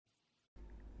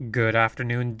Good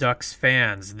afternoon, Ducks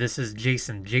fans. This is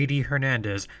Jason JD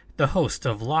Hernandez, the host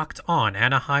of Locked On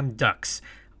Anaheim Ducks.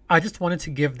 I just wanted to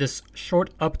give this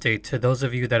short update to those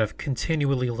of you that have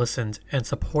continually listened and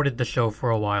supported the show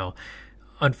for a while.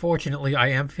 Unfortunately, I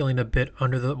am feeling a bit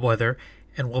under the weather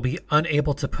and will be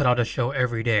unable to put out a show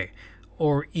every day,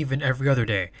 or even every other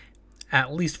day,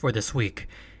 at least for this week.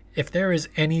 If there is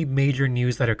any major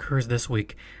news that occurs this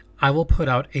week, I will put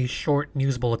out a short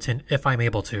news bulletin if I'm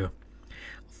able to.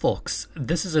 Folks,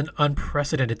 this is an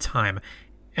unprecedented time,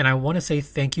 and I want to say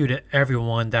thank you to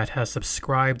everyone that has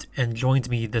subscribed and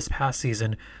joined me this past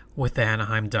season with the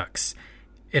Anaheim Ducks.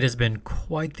 It has been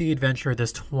quite the adventure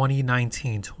this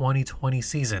 2019-2020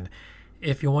 season.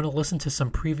 If you want to listen to some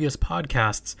previous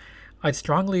podcasts, I'd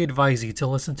strongly advise you to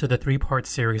listen to the 3-part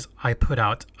series I put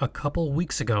out a couple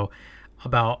weeks ago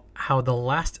about how the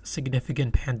last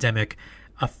significant pandemic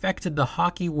affected the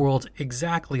hockey world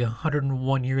exactly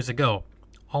 101 years ago,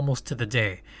 almost to the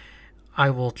day. I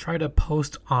will try to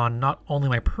post on not only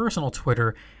my personal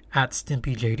Twitter at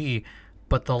StimpyJD,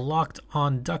 but the Locked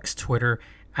On Ducks Twitter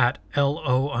at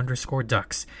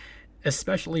LO_Ducks,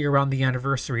 especially around the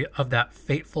anniversary of that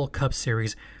fateful Cup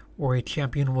series where a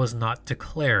champion was not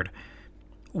declared.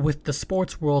 With the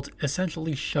sports world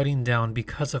essentially shutting down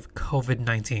because of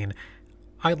COVID-19,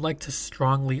 I'd like to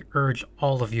strongly urge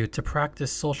all of you to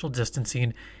practice social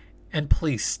distancing and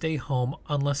please stay home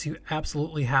unless you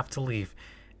absolutely have to leave.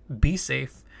 Be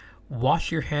safe,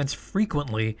 wash your hands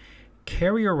frequently,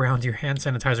 carry around your hand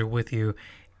sanitizer with you,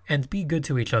 and be good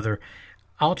to each other.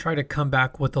 I'll try to come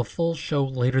back with a full show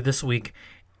later this week,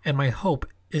 and my hope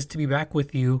is to be back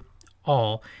with you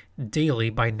all daily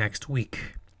by next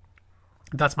week.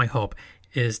 That's my hope,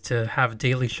 is to have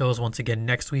daily shows once again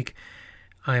next week.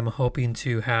 I'm hoping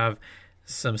to have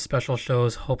some special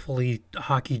shows. Hopefully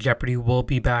Hockey Jeopardy will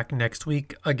be back next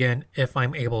week again if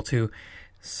I'm able to.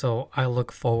 So I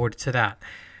look forward to that.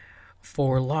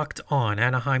 For Locked On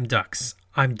Anaheim Ducks,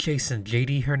 I'm Jason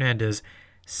JD Hernandez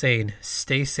saying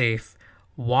stay safe,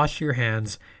 wash your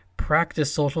hands,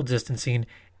 practice social distancing,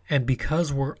 and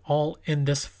because we're all in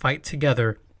this fight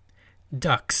together,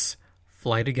 Ducks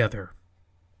fly together.